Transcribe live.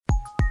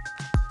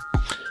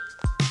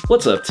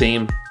What's up,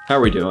 team? How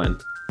are we doing?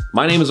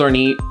 My name is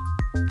Arneet,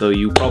 though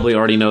you probably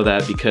already know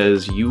that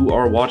because you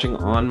are watching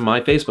on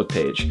my Facebook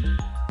page.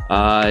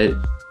 I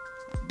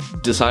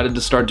decided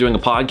to start doing a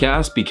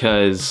podcast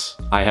because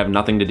I have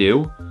nothing to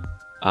do,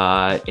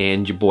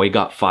 and your boy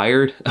got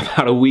fired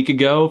about a week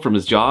ago from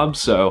his job,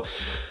 so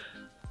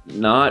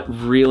not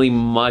really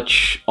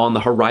much on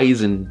the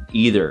horizon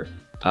either.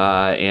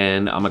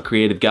 And I'm a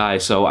creative guy,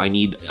 so I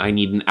need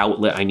an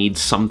outlet. I need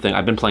something.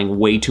 I've been playing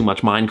way too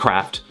much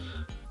Minecraft,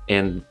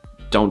 and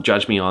don't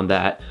judge me on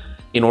that,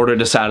 in order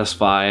to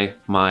satisfy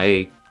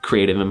my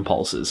creative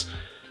impulses.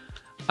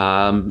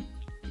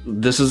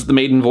 This is the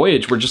maiden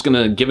voyage. We're just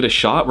gonna give it a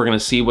shot. We're gonna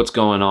see what's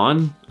going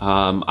on.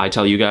 I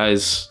tell you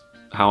guys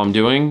how I'm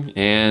doing,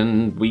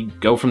 and we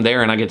go from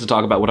there, and I get to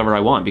talk about whatever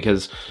I want,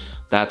 because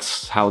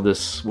that's how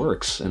this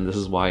works, and this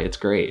is why it's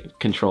great.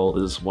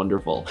 Control is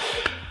wonderful.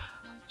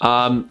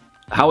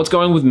 How it's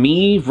going with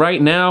me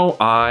right now,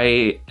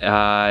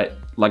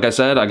 like I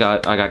said, I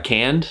got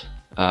canned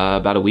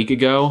about a week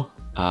ago.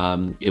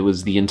 It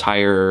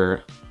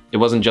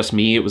wasn't just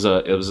me, it was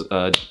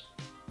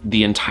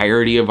the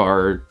entirety of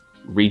our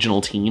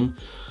regional team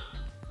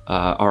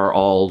are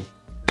all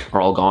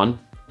gone.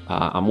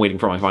 I'm waiting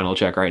for my final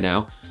check right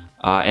now.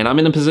 And I'm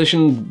in a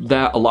position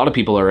that a lot of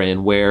people are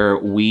in, where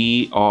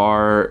we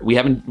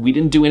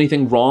didn't do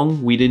anything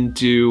wrong. We didn't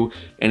do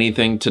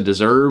anything to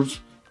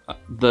deserve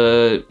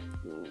the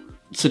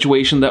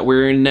situation that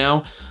we're in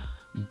now,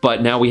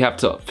 but now we have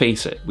to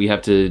face it. We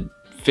have to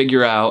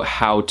figure out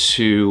how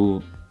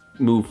to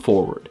move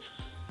forward.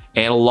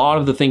 And a lot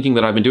of the thinking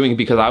that I've been doing,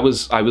 because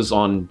I was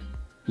on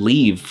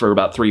leave for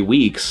about 3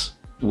 weeks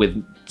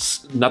with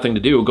nothing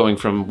to do, going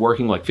from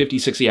working like 50,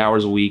 60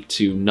 hours a week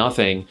to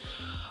nothing,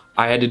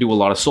 I had to do a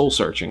lot of soul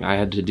searching. I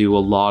had to do a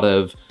lot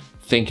of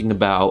thinking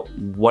about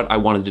what I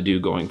wanted to do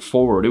going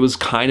forward. It was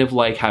kind of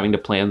like having to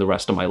plan the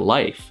rest of my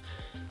life,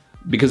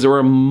 because there were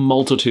a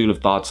multitude of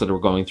thoughts that were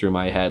going through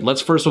my head.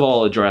 Let's first of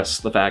all address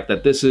the fact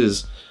that this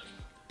is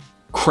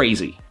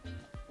crazy.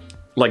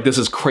 Like, this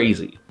is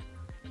crazy.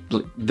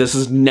 This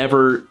is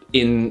never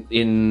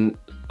in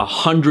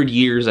 100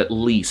 years at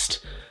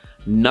least,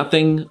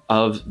 nothing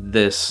of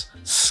this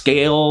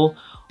scale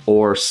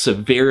or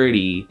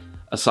severity,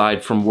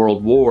 aside from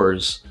world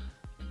wars,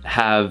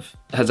 has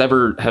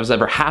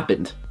ever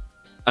happened.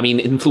 I mean,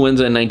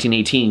 influenza in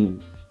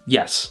 1918,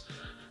 yes.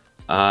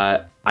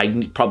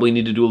 I probably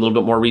need to do a little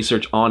bit more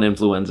research on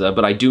influenza,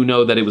 but I do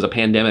know that it was a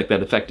pandemic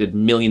that affected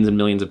millions and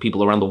millions of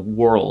people around the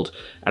world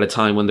at a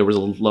time when there was a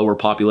lower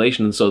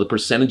population, and so the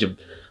percentage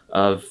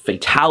of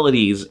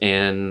fatalities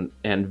and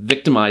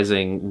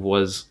victimizing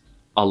was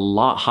a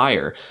lot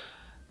higher.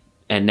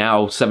 And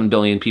now 7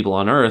 billion people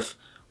on Earth,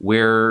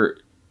 where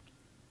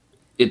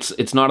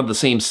it's not at the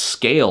same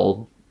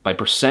scale by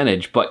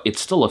percentage, but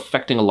it's still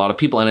affecting a lot of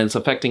people, and it's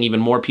affecting even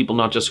more people,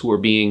 not just who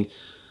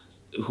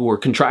are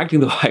contracting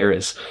the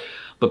virus,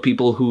 but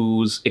people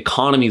whose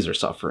economies are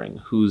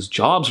suffering, whose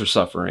jobs are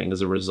suffering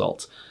as a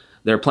result.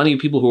 There are plenty of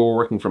people who are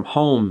working from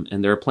home,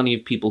 and there are plenty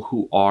of people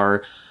who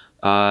are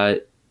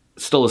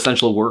still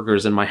essential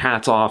workers, and my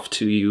hat's off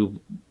to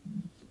you,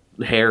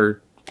 hair,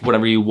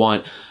 whatever you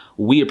want.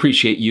 We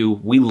appreciate you,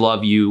 we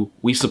love you,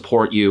 we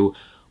support you.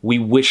 We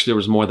wish there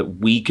was more that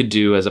we could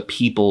do as a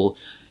people.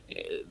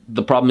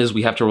 The problem is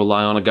we have to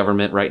rely on a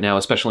government right now,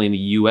 especially in the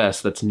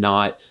US, that's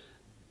not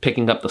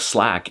picking up the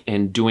slack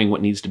and doing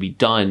what needs to be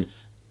done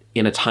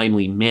in a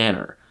timely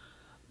manner.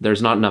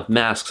 There's not enough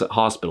masks at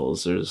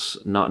hospitals. There's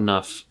not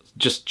enough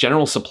just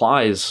general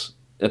supplies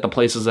at the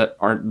places that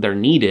they're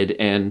needed,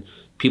 and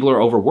people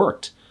are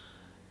overworked.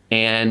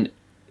 And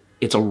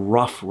it's a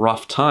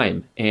rough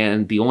time.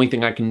 And the only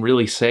thing I can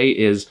really say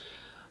is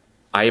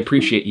I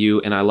appreciate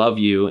you and I love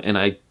you, and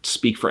I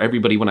speak for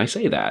everybody when I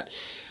say that.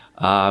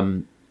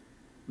 And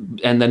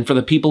then for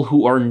the people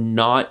who are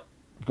not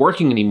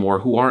working anymore,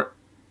 who aren't,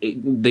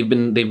 they've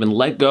been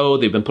let go,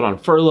 they've been put on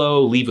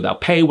furlough, leave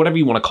without pay, whatever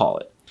you want to call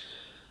it.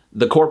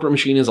 The corporate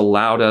machine has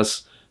allowed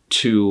us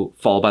to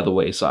fall by the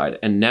wayside.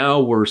 And now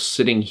we're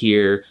sitting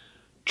here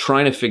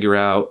trying to figure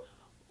out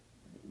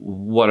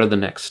what are the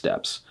next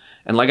steps.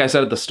 And like I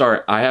said at the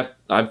start, I've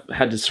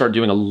had to start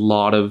doing a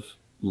lot of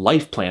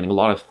life planning, a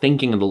lot of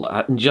thinking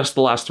in just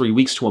the last 3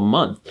 weeks to a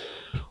month,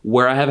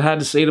 where I have had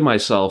to say to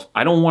myself,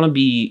 I don't want to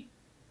be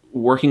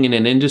working in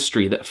an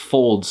industry that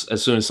folds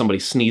as soon as somebody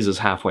sneezes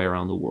halfway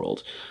around the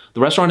world.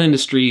 The restaurant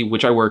industry,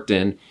 which I worked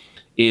in,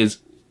 is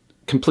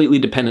completely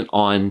dependent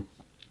on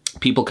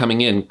people coming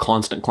in,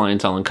 constant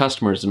clientele and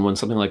customers. And when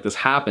something like this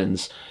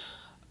happens,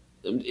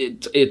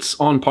 it's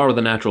on par with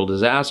a natural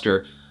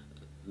disaster.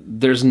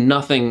 There's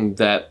nothing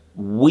that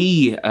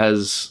we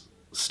as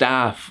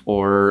staff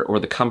or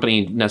the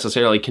company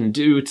necessarily can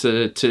do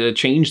to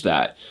change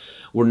that.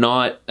 We're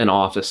not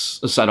a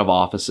set of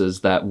offices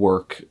that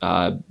work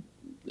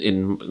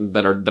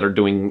that are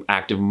doing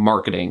active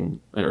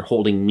marketing or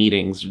holding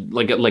meetings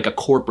like a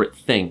corporate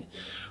thing.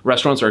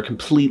 Restaurants are a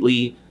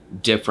completely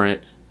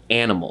different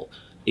animal.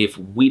 If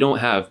we don't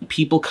have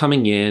people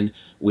coming in,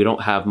 we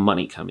don't have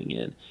money coming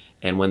in.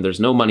 And when there's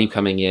no money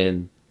coming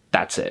in,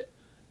 that's it.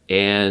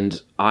 And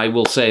I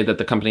will say that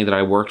the company that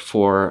I worked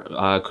for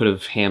could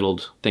have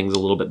handled things a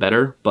little bit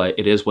better, but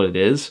it is what it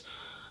is.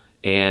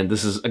 And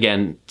this is,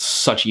 again,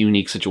 such a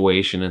unique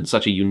situation and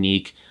such a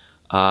unique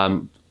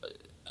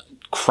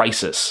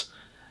crisis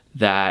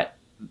that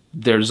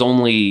there's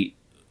only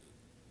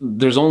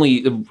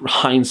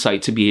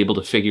hindsight to be able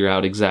to figure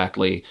out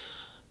exactly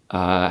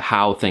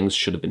how things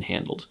should have been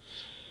handled.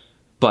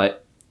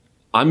 But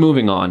I'm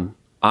moving on.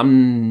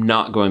 I'm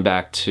not going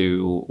back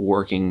to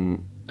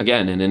working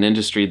again in an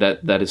industry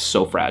that is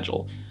so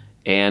fragile.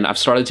 And I've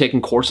started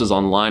taking courses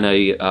online.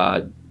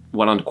 I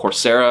went on to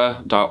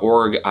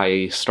Coursera.org.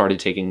 I started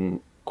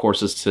taking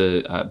courses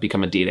to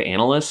become a data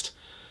analyst,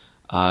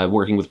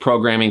 working with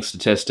programming,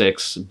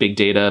 statistics, big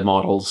data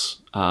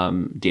models,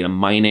 data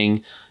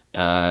mining,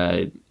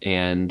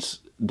 and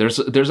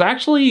there's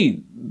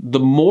actually, the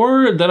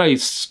more that I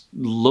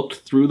looked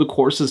through the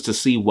courses to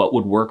see what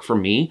would work for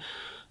me,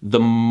 the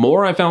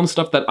more I found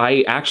stuff that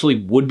I actually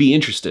would be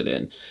interested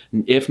in,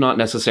 if not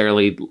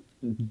necessarily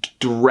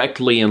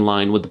directly in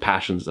line with the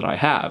passions that I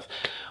have.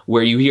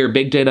 Where you hear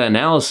big data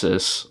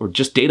analysis or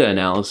just data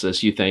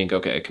analysis, you think,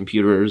 okay,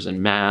 computers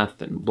and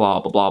math and blah,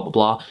 blah, blah, blah,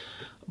 blah.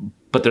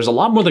 But there's a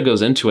lot more that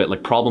goes into it,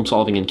 like problem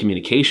solving and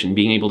communication,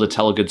 being able to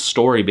tell a good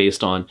story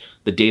based on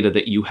the data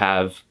that you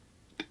have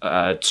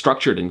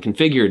structured and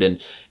configured,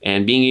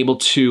 and being able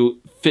to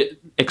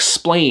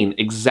explain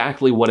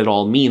exactly what it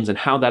all means and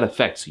how that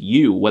affects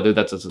you, whether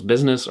that's as a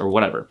business or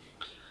whatever.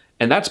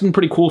 And that's been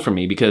pretty cool for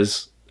me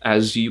because,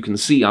 as you can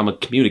see, I'm a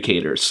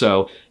communicator,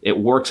 so it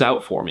works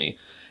out for me.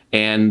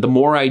 And the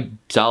more I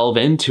delve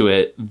into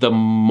it, the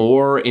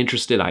more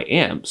interested I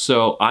am.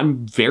 So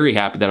I'm very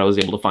happy that I was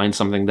able to find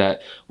something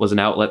that was an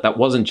outlet that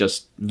wasn't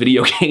just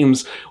video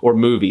games or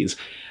movies.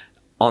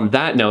 On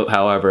that note,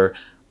 however,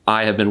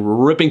 I have been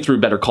ripping through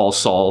Better Call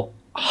Saul.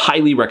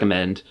 Highly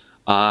recommend.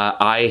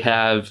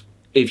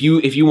 If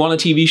you want a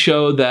TV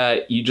show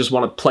that you just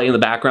want to play in the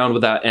background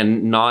without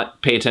and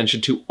not pay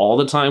attention to all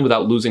the time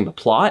without losing the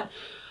plot,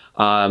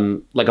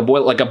 like a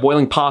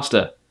boiling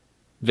pasta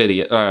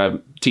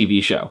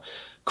TV show,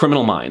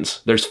 Criminal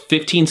Minds. There's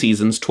 15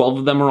 seasons, 12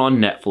 of them are on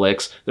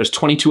Netflix. There's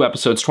 22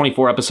 episodes,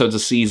 24 episodes a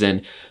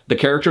season. The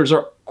characters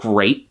are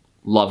great,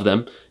 love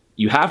them.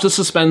 You have to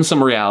suspend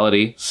some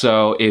reality,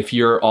 so if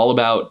you're all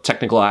about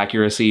technical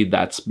accuracy,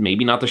 that's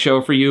maybe not the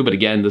show for you, but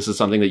again, this is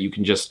something that you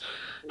can just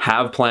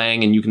have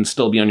playing, and you can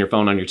still be on your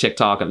phone, on your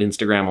TikTok, on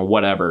Instagram, or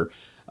whatever,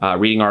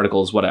 reading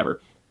articles, whatever.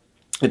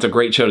 It's a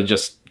great show to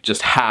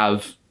just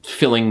have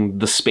filling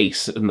the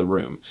space in the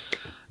room.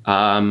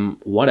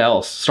 What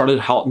else? Started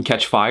Halt and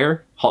Catch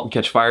Fire. Halt and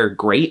Catch Fire,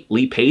 great.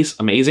 Lee Pace,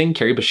 amazing.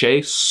 Carrie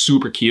Bechet,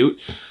 super cute.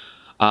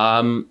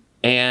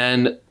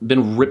 And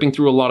been ripping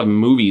through a lot of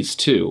movies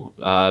too.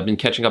 Been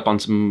catching up on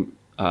some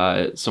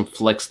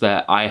flicks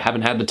that I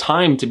haven't had the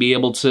time to be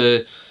able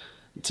to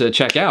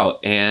check out.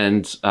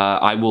 And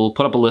I will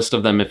put up a list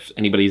of them if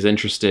anybody's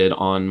interested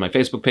on my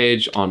Facebook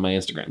page, on my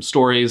Instagram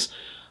stories,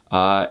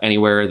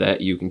 anywhere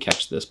that you can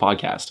catch this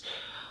podcast.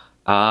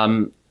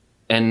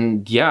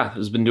 And yeah,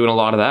 has been doing a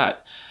lot of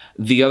that.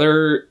 The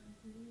other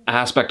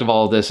aspect of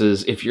all of this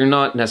is, if you're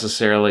not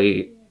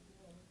necessarily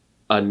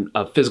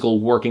a physical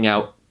working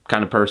out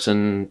kind of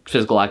person,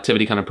 physical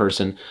activity kind of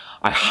person,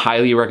 I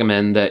highly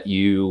recommend that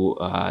you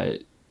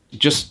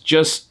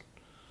just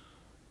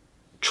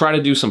try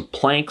to do some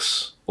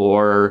planks,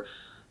 or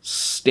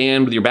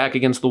stand with your back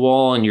against the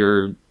wall and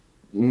your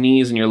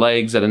knees and your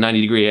legs at a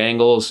 90-degree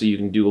angle so you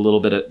can do a little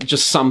bit of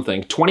just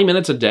something. 20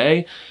 minutes a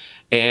day.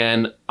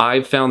 And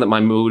I've found that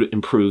my mood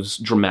improves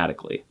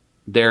dramatically.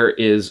 There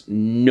is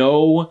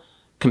no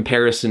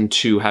comparison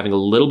to having a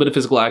little bit of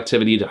physical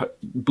activity to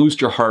boost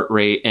your heart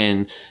rate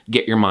and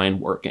get your mind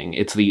working.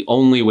 It's the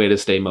only way to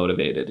stay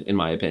motivated, in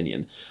my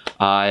opinion.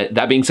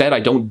 That being said, I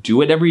don't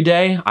do it every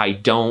day. I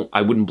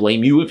wouldn't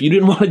blame you if you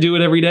didn't want to do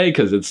it every day,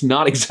 because it's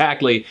not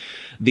exactly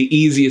the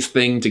easiest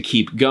thing to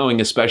keep going,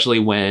 especially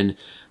when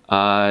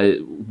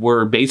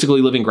we're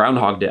basically living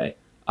Groundhog Day,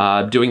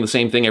 doing the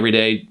same thing every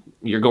day.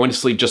 You're going to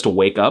sleep just to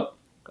wake up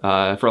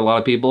for a lot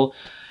of people.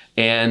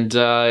 And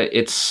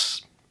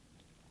it's,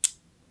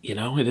 it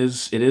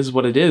is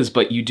what it is,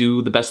 but you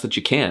do the best that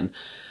you can.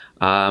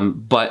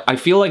 But I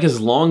feel like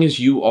as long as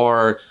you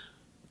are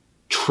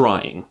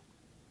trying,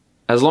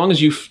 as long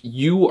as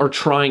you are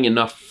trying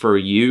enough for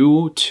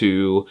you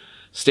to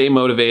stay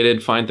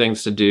motivated, find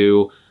things to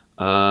do,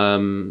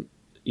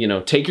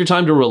 take your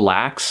time to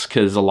relax,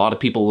 because a lot of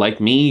people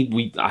like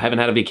me, I haven't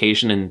had a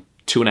vacation in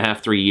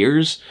 2.5, 3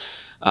 years.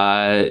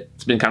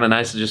 It's been kind of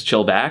nice to just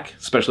chill back,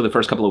 especially the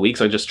first couple of weeks.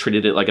 I just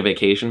treated it like a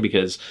vacation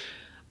because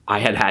I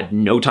had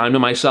no time to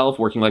myself,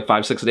 working like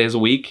 5-6 days a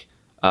week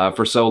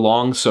for so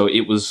long. So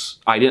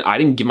I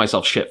didn't give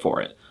myself shit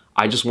for it.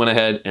 I just went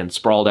ahead and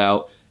sprawled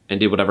out and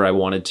did whatever I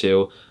wanted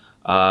to.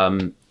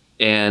 And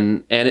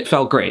it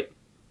felt great.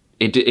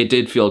 It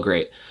did feel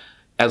great.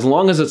 As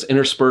long as it's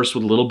interspersed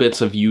with little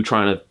bits of you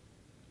trying to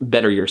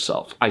better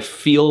yourself. I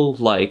feel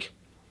like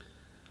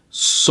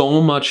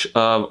so much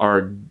of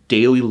our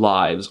daily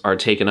lives are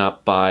taken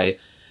up by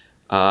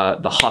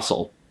the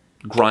hustle,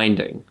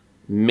 grinding,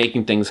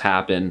 making things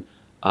happen.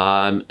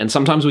 And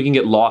sometimes we can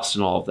get lost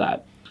in all of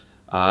that.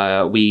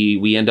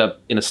 We end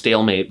up in a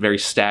stalemate, very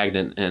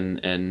stagnant,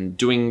 and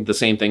doing the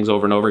same things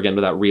over and over again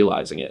without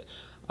realizing it.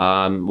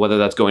 Whether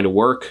that's going to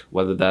work,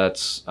 whether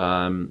that's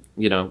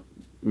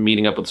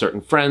meeting up with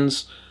certain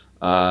friends,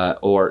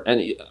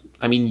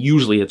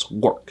 usually it's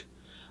work.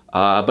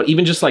 But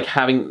even just like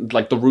having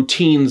like the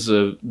routines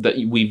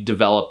that we've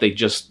developed,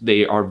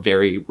 they are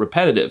very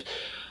repetitive.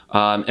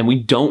 And we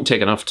don't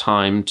take enough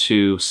time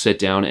to sit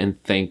down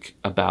and think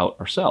about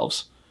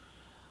ourselves.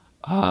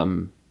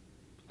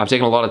 I've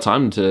taken a lot of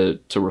time to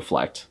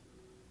reflect.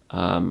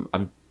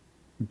 I've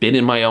been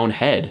in my own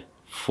head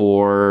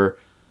for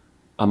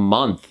a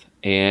month,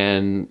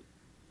 and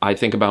I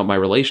think about my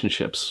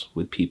relationships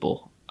with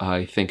people.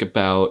 I think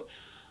about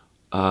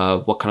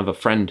what kind of a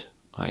friend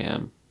I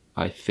am.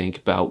 I think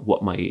about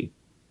what my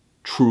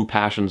true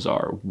passions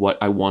are, what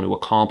I want to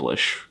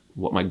accomplish,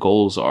 what my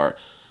goals are,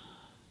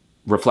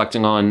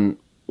 reflecting on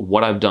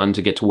what I've done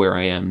to get to where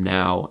I am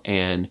now,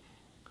 and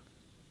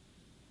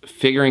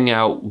figuring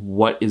out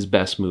what is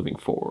best moving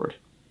forward.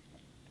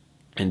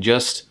 And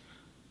just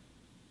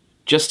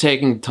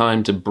taking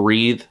time to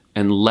breathe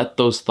and let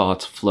those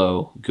thoughts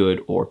flow,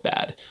 good or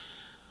bad.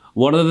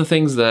 One of the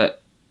things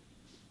that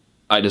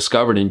I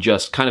discovered in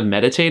just kind of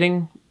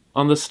meditating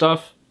on this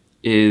stuff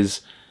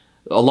is,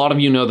 a lot of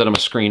you know that I'm a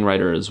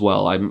screenwriter as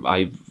well.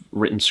 I've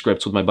written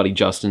scripts with my buddy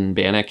Justin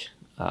Bannock,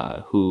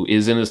 who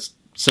is in a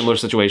similar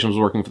situation, was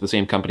working for the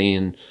same company,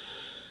 and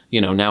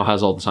now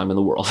has all the time in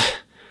the world.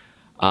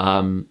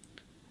 And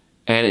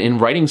in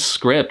writing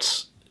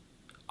scripts,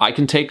 I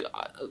can take,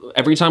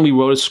 every time we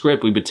wrote a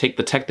script, we would take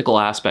the technical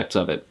aspects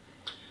of it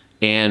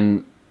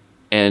and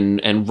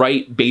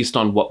write based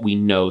on what we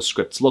know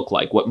scripts look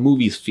like, what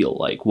movies feel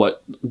like,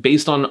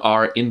 based on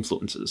our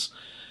influences.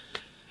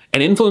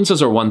 And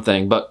influences are one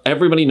thing, but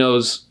everybody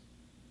knows,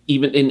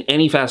 even in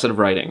any facet of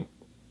writing,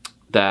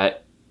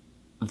 that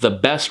the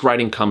best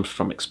writing comes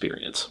from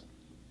experience.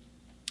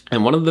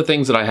 And one of the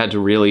things that I had to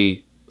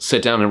really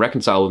sit down and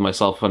reconcile with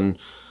myself when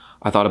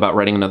I thought about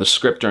writing another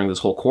script during this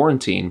whole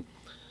quarantine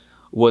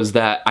was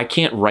that I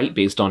can't write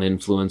based on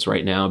influence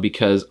right now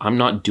because I'm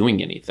not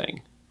doing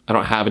anything. I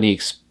don't have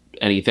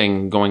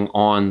anything going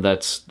on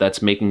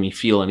that's making me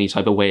feel any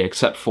type of way,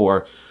 except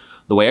for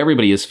the way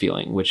everybody is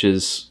feeling, which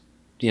is,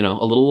 a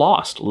little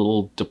lost, a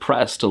little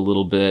depressed, a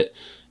little bit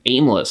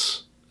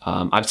aimless.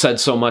 I've said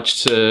so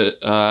much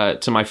to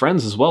my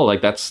friends as well,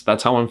 like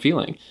that's how I'm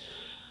feeling.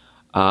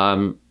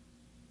 And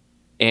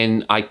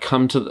I've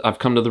come to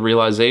the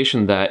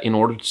realization that in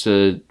order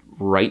to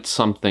write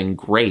something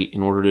great,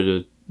 in order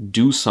to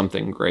do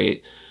something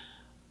great,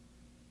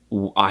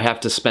 I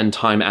have to spend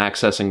time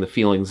accessing the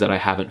feelings that I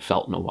haven't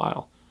felt in a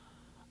while.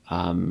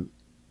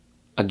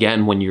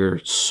 Again, when you're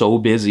so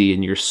busy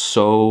and you're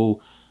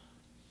so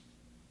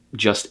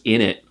just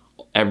in it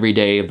every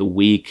day of the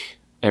week,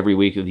 every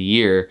week of the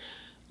year,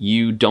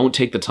 you don't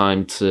take the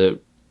time to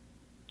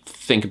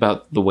think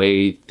about the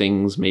way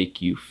things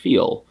make you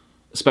feel,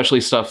 especially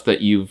stuff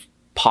that you've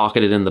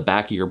pocketed in the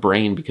back of your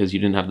brain because you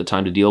didn't have the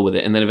time to deal with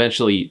it. And then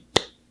eventually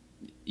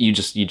you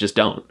just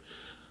don't.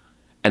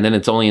 And then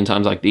it's only in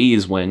times like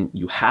these, when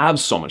you have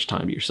so much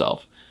time to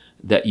yourself,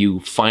 that you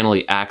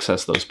finally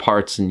access those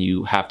parts, and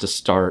you have to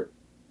start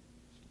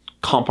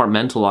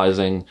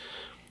compartmentalizing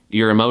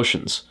your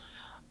emotions.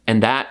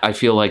 And that, I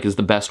feel like, is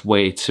the best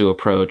way to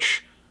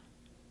approach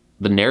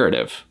the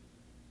narrative.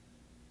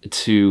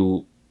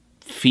 To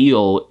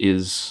feel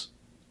is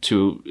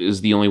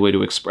the only way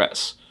to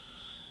express.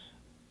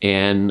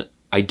 And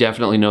I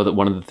definitely know that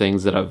one of the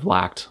things that I've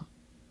lacked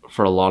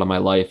for a lot of my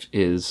life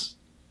is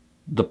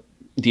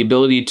the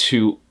ability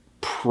to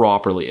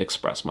properly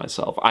express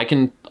myself. I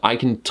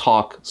can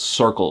talk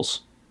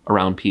circles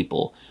around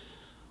people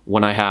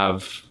when I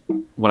have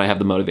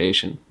the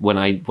motivation, when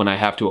I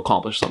have to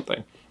accomplish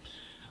something.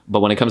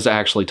 But when it comes to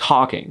actually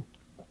talking,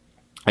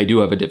 I do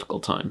have a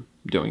difficult time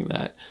doing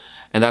that.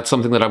 And that's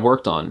something that I've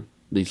worked on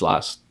these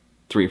last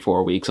 3 or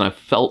 4 weeks, and I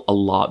felt a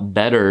lot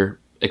better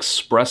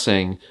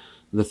expressing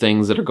the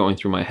things that are going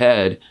through my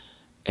head,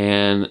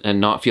 and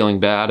not feeling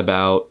bad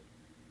about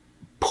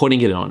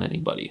putting it on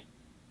anybody,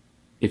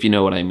 if you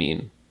know what I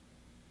mean.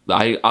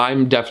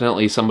 I'm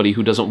definitely somebody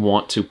who doesn't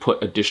want to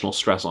put additional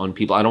stress on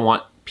people. I don't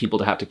want people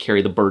to have to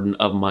carry the burden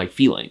of my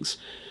feelings.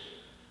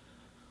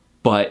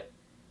 But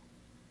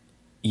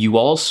you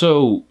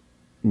also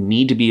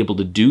need to be able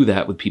to do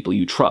that with people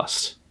you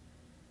trust.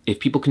 If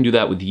people can do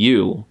that with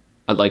you,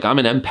 like, I'm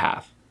an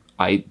empath.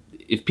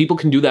 If people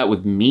can do that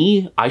with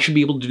me, I should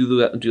be able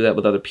to do that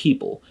with other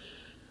people.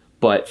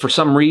 But for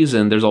some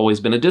reason, there's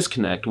always been a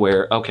disconnect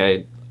where,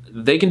 okay,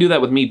 they can do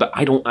that with me, but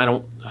I don't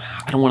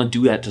want to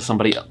do that to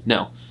somebody else.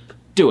 No,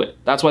 do it.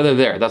 That's why they're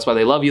there. That's why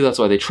they love you. That's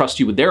why they trust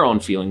you with their own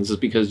feelings, is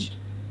because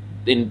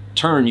in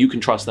turn, you can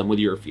trust them with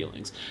your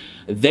feelings.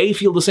 They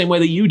feel the same way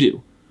that you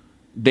do.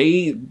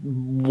 They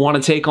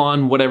want to take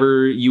on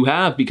whatever you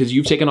have because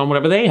you've taken on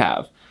whatever they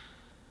have.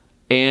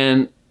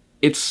 And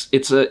it's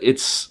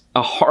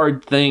a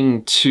hard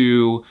thing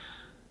to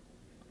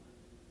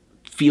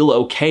feel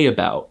okay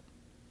about.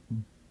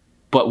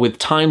 But with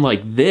time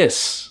like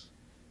this,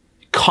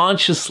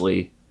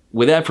 consciously,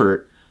 with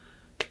effort,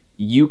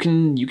 you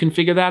can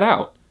figure that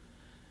out.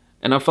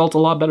 And I felt a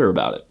lot better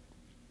about it.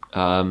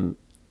 And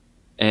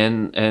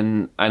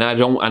I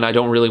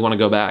don't really want to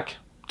go back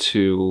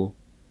to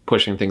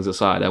pushing things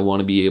aside. I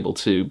want to be able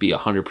to be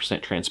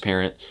 100%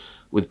 transparent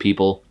with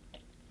people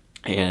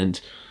and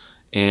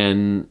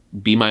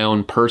be my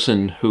own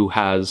person who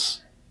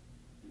has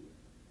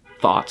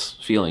thoughts,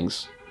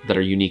 feelings that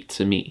are unique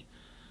to me.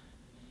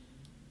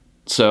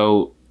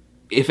 So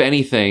if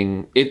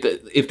anything,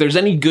 if there's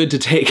any good to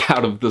take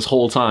out of this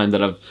whole time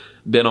that I've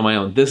been on my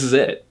own, this is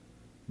it.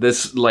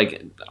 This,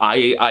 like,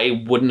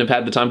 I wouldn't have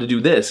had the time to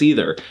do this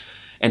either,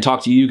 and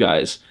talk to you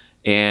guys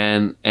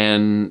and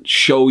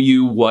show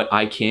you what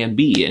I can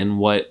be and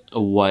what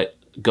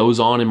goes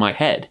on in my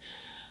head.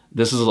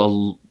 This is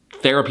a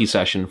therapy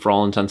session for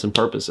all intents and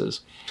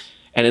purposes.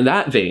 And in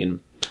that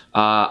vein,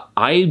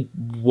 I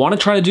want to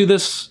try to do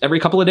this every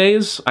couple of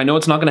days. I know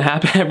it's not going to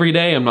happen every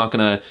day. I'm not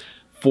going to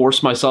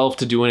force myself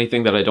to do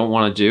anything that I don't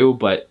want to do,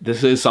 but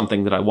this is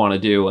something that I want to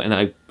do, and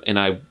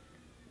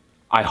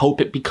I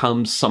hope it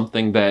becomes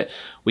something that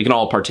we can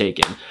all partake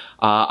in.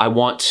 I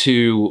want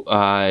to,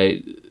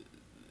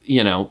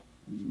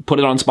 put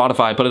it on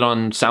Spotify, put it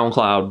on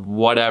SoundCloud,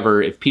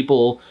 whatever. If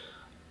people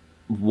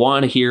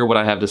want to hear what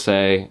I have to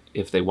say,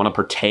 if they want to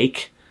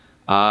partake,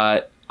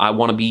 I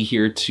want to be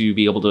here to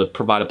be able to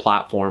provide a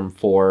platform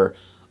for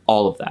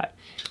all of that.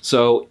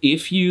 So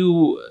if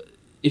you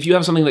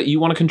have something that you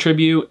want to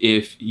contribute,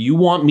 if you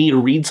want me to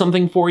read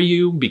something for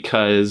you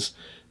because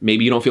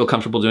maybe you don't feel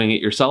comfortable doing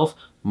it yourself,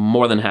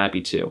 more than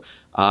happy to.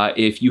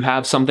 If you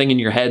have something in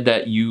your head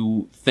that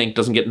you think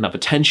doesn't get enough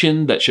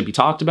attention that should be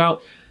talked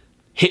about,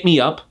 hit me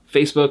up.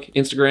 Facebook,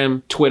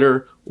 Instagram,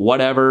 Twitter,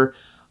 whatever.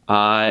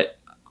 I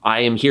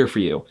am here for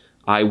you.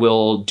 I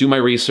will do my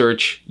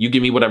research. You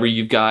give me whatever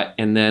you've got,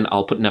 and then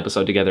I'll put an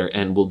episode together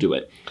and we'll do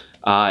it.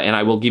 And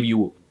I will give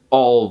you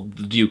all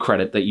the due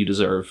credit that you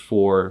deserve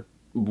for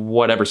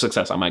whatever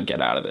success I might get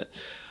out of it.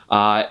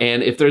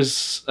 And if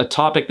there's a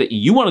topic that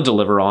you want to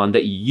deliver on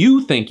that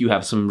you think you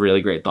have some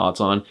really great thoughts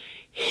on,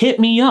 hit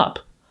me up.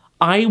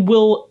 I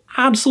will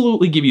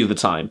absolutely give you the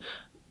time.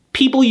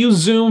 People use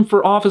Zoom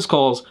for office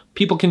calls.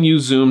 People can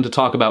use Zoom to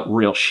talk about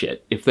real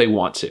shit if they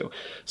want to.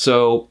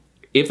 So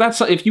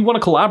if you want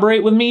to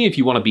collaborate with me, if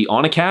you want to be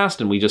on a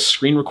cast and we just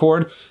screen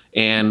record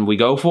and we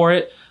go for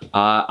it,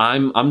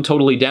 I'm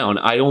totally down.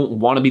 I don't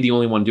want to be the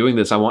only one doing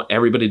this. I want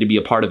everybody to be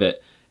a part of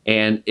it.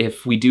 And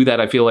if we do that,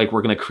 I feel like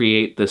we're going to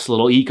create this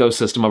little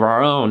ecosystem of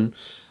our own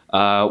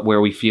where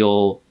we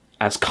feel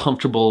as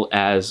comfortable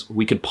as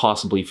we could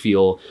possibly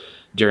feel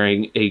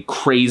during a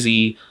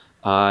crazy,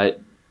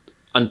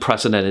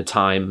 unprecedented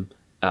time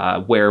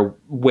where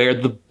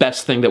the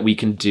best thing that we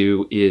can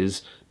do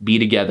is be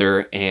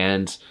together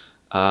and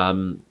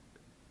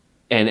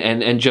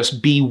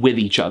just be with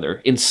each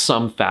other in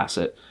some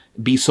facet,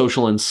 be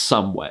social in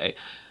some way.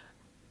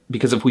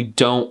 Because if we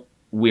don't,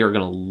 we are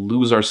going to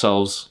lose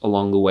ourselves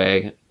along the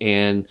way.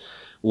 And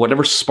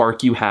whatever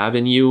spark you have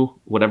in you,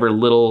 whatever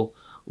little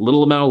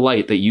amount of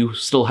light that you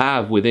still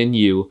have within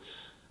you,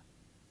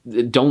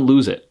 don't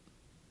lose it.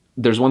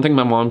 There's one thing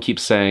my mom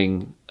keeps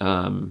saying,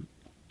 and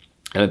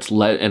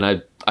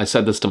I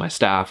said this to my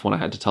staff when I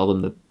had to tell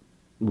them that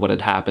what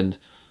had happened.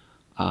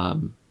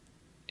 And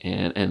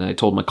I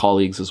told my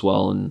colleagues as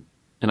well. And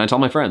I tell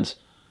my friends,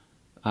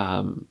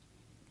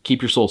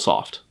 keep your soul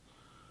soft,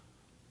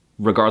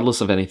 regardless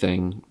of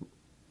anything,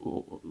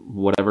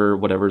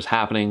 whatever's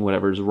happening,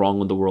 whatever's wrong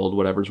with the world,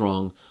 whatever's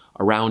wrong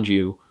around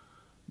you,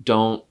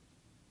 don't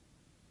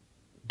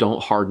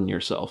harden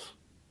yourself.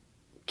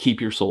 Keep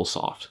your soul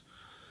soft,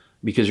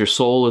 because your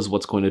soul is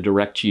what's going to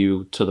direct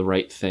you to the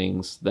right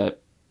things,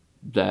 that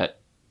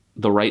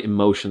the right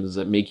emotions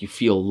that make you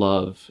feel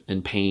love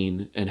and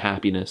pain and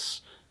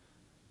happiness.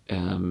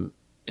 And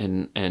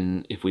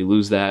if we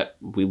lose that,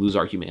 we lose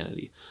our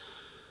humanity.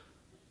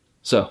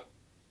 So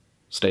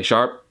stay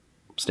sharp,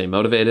 stay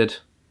motivated.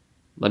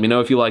 Let me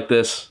know if you like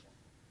this.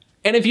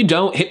 And if you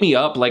don't, hit me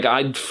up. Like,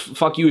 I'd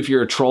fuck you if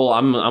you're a troll.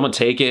 I'm gonna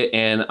take it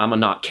and I'm gonna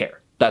not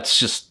care. That's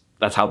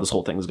how this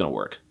whole thing is gonna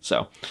work.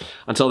 So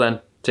until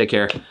then, take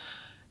care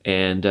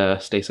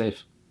and stay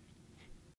safe.